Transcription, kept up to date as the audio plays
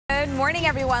Good morning,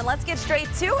 everyone. Let's get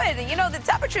straight to it. You know, the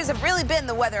temperatures have really been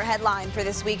the weather headline for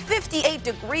this week. 58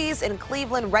 degrees in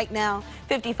Cleveland right now,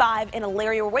 55 in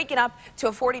Elyria. We're waking up to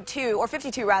a 42, or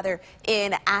 52 rather,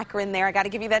 in Akron there. I got to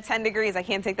give you that 10 degrees. I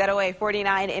can't take that away.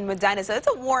 49 in Medina. So it's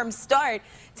a warm start.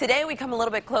 Today we come a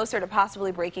little bit closer to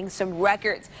possibly breaking some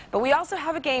records, but we also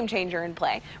have a game changer in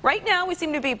play. Right now we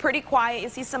seem to be pretty quiet. You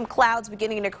see some clouds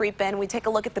beginning to creep in. We take a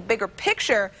look at the bigger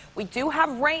picture. We do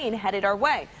have rain headed our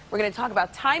way. We're going to talk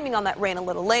about timing on that rain a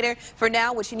little later. For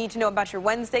now, what you need to know about your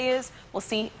Wednesday is we'll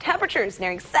see temperatures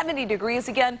nearing 70 degrees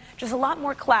again, just a lot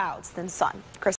more clouds than sun. Chris.